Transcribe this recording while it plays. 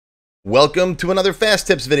Welcome to another Fast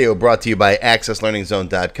Tips video brought to you by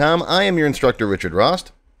AccessLearningZone.com. I am your instructor, Richard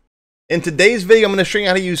Rost. In today's video, I'm going to show you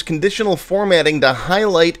how to use conditional formatting to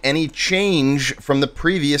highlight any change from the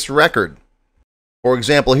previous record. For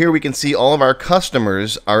example, here we can see all of our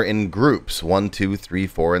customers are in groups, 1, 2, 3,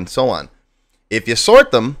 4, and so on. If you sort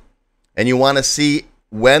them and you want to see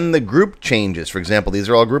when the group changes, for example, these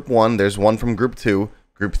are all group 1, there's one from group 2,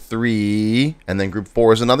 group 3, and then group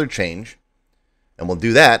 4 is another change. And we'll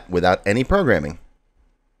do that without any programming.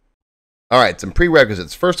 All right, some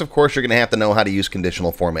prerequisites. First, of course, you're going to have to know how to use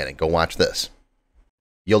conditional formatting. Go watch this.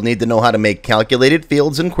 You'll need to know how to make calculated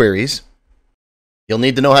fields and queries. You'll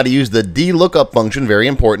need to know how to use the dlookup function, very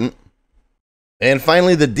important. And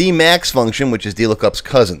finally, the dmax function, which is dlookup's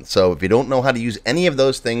cousin. So if you don't know how to use any of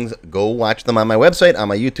those things, go watch them on my website, on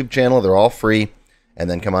my YouTube channel. They're all free. And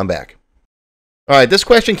then come on back. All right, this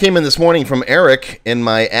question came in this morning from Eric in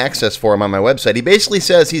my Access forum on my website. He basically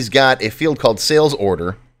says he's got a field called sales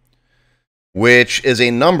order, which is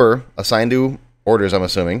a number assigned to orders, I'm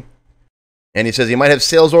assuming. And he says he might have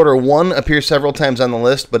sales order 1 appear several times on the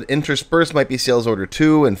list, but interspersed might be sales order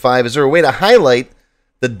 2 and 5. Is there a way to highlight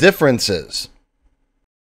the differences?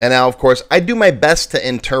 And now, of course, I do my best to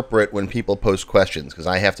interpret when people post questions because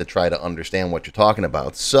I have to try to understand what you're talking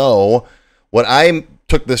about. So what I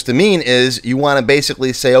took this to mean is you want to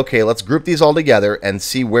basically say, okay, let's group these all together and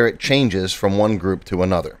see where it changes from one group to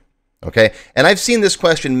another. Okay, and I've seen this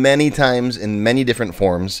question many times in many different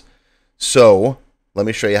forms. So let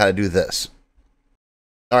me show you how to do this.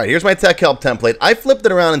 All right, here's my Tech Help template. I flipped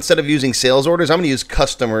it around. Instead of using sales orders, I'm going to use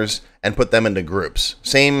customers and put them into groups.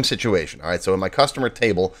 Same situation. All right, so in my customer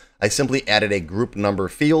table, I simply added a group number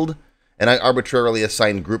field, and I arbitrarily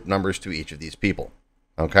assigned group numbers to each of these people.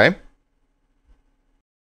 Okay?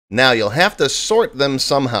 Now, you'll have to sort them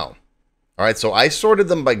somehow. All right, so I sorted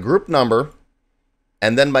them by group number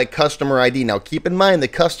and then by customer ID. Now, keep in mind the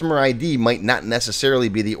customer ID might not necessarily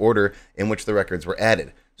be the order in which the records were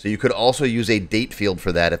added. So you could also use a date field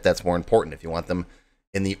for that if that's more important, if you want them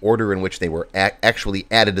in the order in which they were actually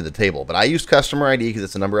added to the table. But I used customer ID because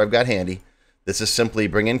it's a number I've got handy. This is simply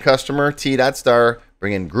bring in customer, t.star,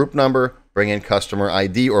 bring in group number, bring in customer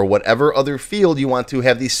ID, or whatever other field you want to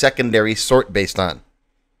have the secondary sort based on.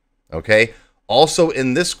 Okay. Also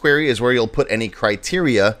in this query is where you'll put any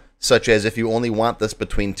criteria, such as if you only want this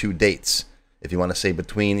between 2 dates. If you want to say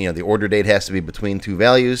between, the order date has to be between 2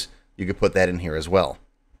 values, you could put that in here as well.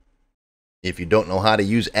 If you don't know how to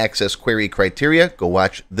use Access query criteria, go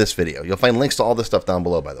watch this video. You'll find links to all this stuff down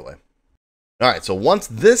below, by the way. All right. So once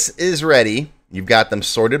this is ready, you've got them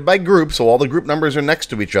sorted by group. So all the group numbers are next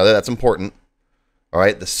to each other. That's important. All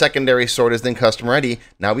right. The secondary sort is then customer ID.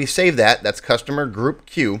 Now we save that. That's customer group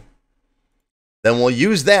Q. Then we'll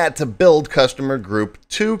use that to build customer group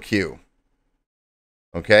 2Q.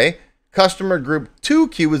 Okay? Customer group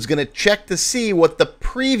 2Q is going to check to see what the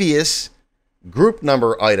previous group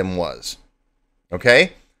number item was.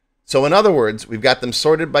 Okay? So in other words, we've got them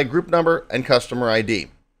sorted by group number and customer ID.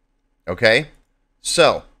 Okay?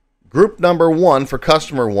 So, group number 1 for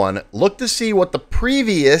customer 1, look to see what the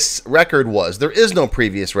previous record was. There is no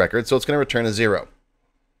previous record, so it's going to return a 0.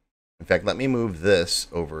 In fact, let me move this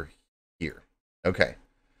over here. Okay,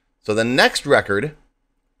 so the next record,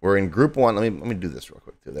 we're in group 1. Let me do this real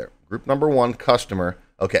quick too. There, group number 1, customer.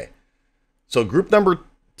 Okay, so group number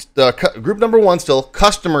 1 still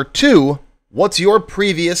customer 2. What's your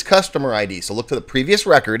previous customer ID? So look to the previous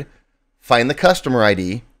record, find the customer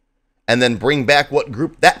ID, and then bring back what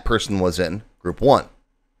group that person was in. Group 1.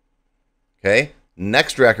 Okay,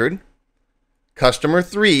 next record, customer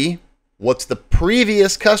 3. What's the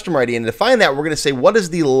previous customer ID? And to find that, we're going to say, what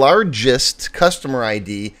is the largest customer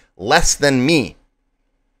ID less than me?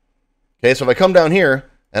 Okay, so if I come down here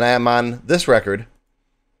and I am on this record,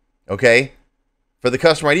 okay, for the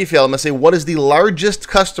customer ID field, I'm going to say, what is the largest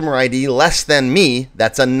customer ID less than me?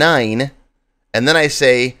 That's a 9. And then I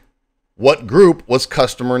say, what group was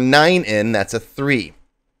customer 9 in? That's a 3.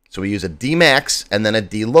 So we use a dmax and then a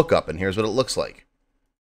dlookup, and here's what it looks like.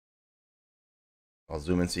 I'll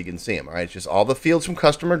zoom in so you can see them. All right, it's just all the fields from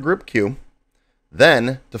customer group Q.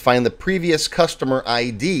 Then, to find the previous customer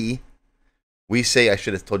ID, we say, I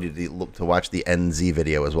should have told you to watch the NZ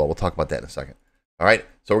video as well. We'll talk about that in a second. All right,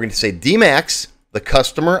 so we're going to say dmax, the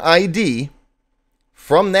customer ID,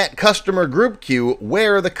 from that customer group Q,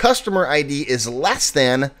 where the customer ID is less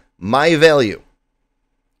than my value.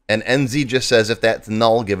 And NZ just says if that's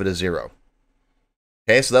null, give it a 0.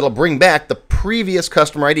 Okay, so that'll bring back the previous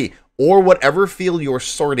customer ID, or whatever field you're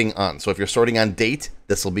sorting on. So if you're sorting on date,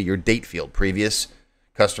 this will be your date field, previous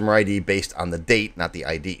customer ID based on the date, not the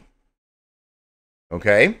ID.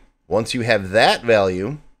 Okay, once you have that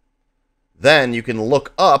value, then you can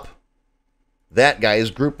look up that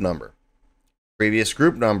guy's group number. Previous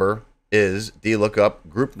group number is DLOOKUP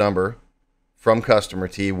group number from customer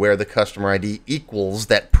T, where the customer ID equals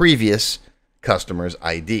that previous customer's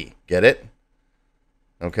ID. Get it?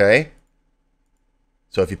 Okay.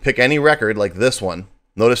 So if you pick any record like this one,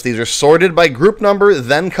 notice these are sorted by group number,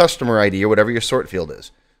 then customer ID, or whatever your sort field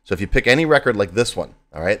is. So if you pick any record like this one,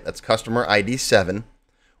 all right, that's customer ID 7.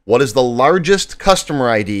 What is the largest customer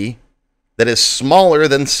ID that is smaller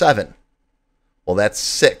than 7? Well, that's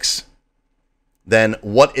 6. Then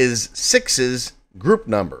what is 6's group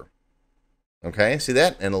number? Okay, see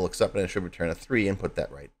that? And it looks up and it should return a 3 and put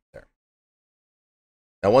that right there.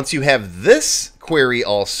 Now, once you have this query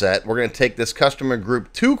all set, we're going to take this customer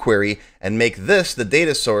group 2 query and make this the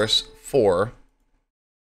data source for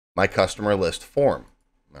my customer list form.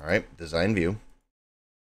 All right, design view,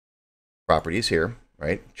 properties here,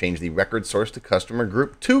 right? Change the record source to customer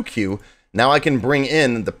group 2 queue. Now I can bring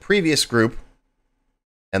in the previous group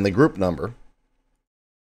and the group number.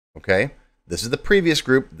 Okay, this is the previous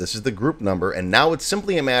group, this is the group number, and now it's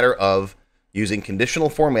simply a matter of using conditional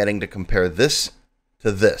formatting to compare this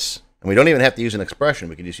to this. And we don't even have to use an expression.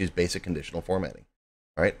 We can just use basic conditional formatting.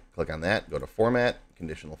 All right, click on that, go to Format,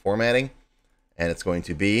 Conditional Formatting, and it's going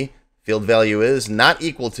to be field value is not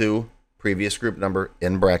equal to previous group number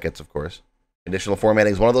in brackets, of course. Conditional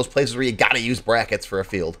formatting is one of those places where you got to use brackets for a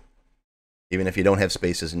field, even if you don't have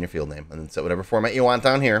spaces in your field name. And then set whatever format you want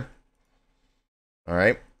down here. All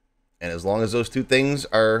right, and as long as those two things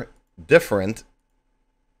are different,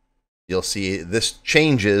 you'll see this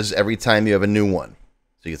changes every time you have a new one.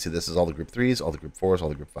 So you can see this is all the group 3s, all the group 4s, all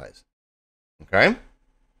the group 5s. Okay?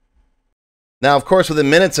 Now, of course,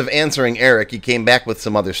 within minutes of answering Eric, he came back with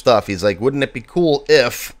some other stuff. He's like, wouldn't it be cool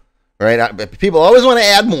if, right? People always want to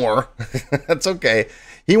add more. That's okay.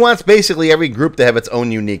 He wants basically every group to have its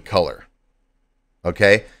own unique color.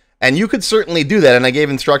 Okay? And you could certainly do that. And I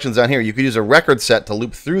gave instructions on here. You could use a record set to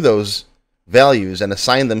loop through those values and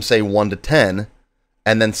assign them, say, 1 to 10,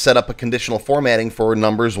 and then set up a conditional formatting for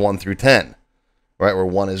numbers 1 through 10. Right, where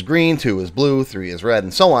 1 is green, 2 is blue, 3 is red,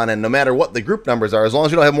 and so on. And no matter what the group numbers are, as long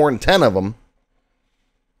as you don't have more than 10 of them,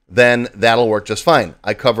 then that'll work just fine.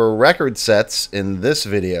 I cover record sets in this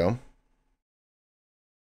video,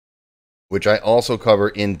 which I also cover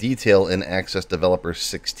in detail in Access Developer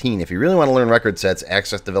 16. If you really want to learn record sets,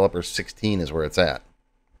 Access Developer 16 is where it's at.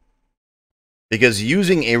 Because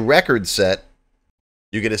using a record set,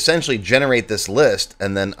 you could essentially generate this list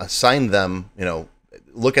and then assign them, you know,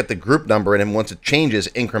 look at the group number, and then once it changes,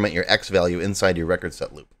 increment your X value inside your record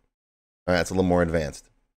set loop. All right, it's a little more advanced.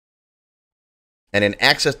 And in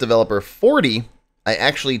Access Developer 40, I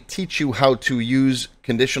actually teach you how to use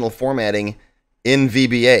conditional formatting in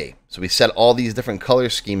VBA. So we set all these different color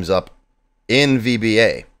schemes up in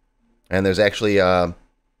VBA. And there's actually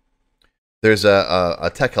there's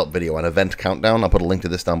a tech help video on event countdown. I'll put a link to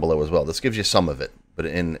this down below as well. This gives you some of it, but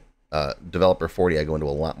in Developer 40, I go into a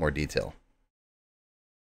lot more detail.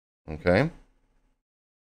 Okay.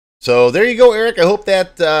 So there you go, Eric. I hope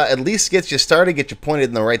that at least gets you started, get you pointed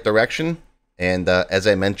in the right direction. And as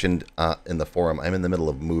I mentioned in the forum, I'm in the middle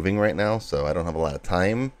of moving right now, so I don't have a lot of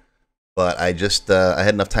time. But I just I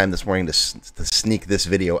had enough time this morning to sneak this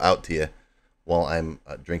video out to you while I'm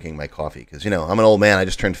drinking my coffee. Because, you know, I'm an old man. I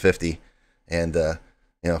just turned 50. And, you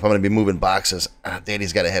know, if I'm going to be moving boxes,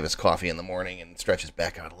 Daddy's got to have his coffee in the morning and stretch his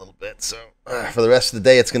back out a little bit. So for the rest of the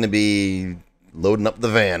day, it's going to be loading up the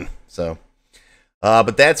van. So,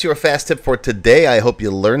 but that's your fast tip for today. I hope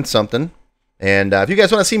you learned something. And if you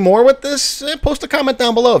guys want to see more with this, post a comment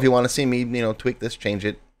down below if you want to see me, you know, tweak this, change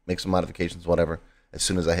it, make some modifications, whatever. As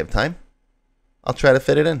soon as I have time, I'll try to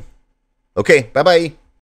fit it in. Okay, bye-bye.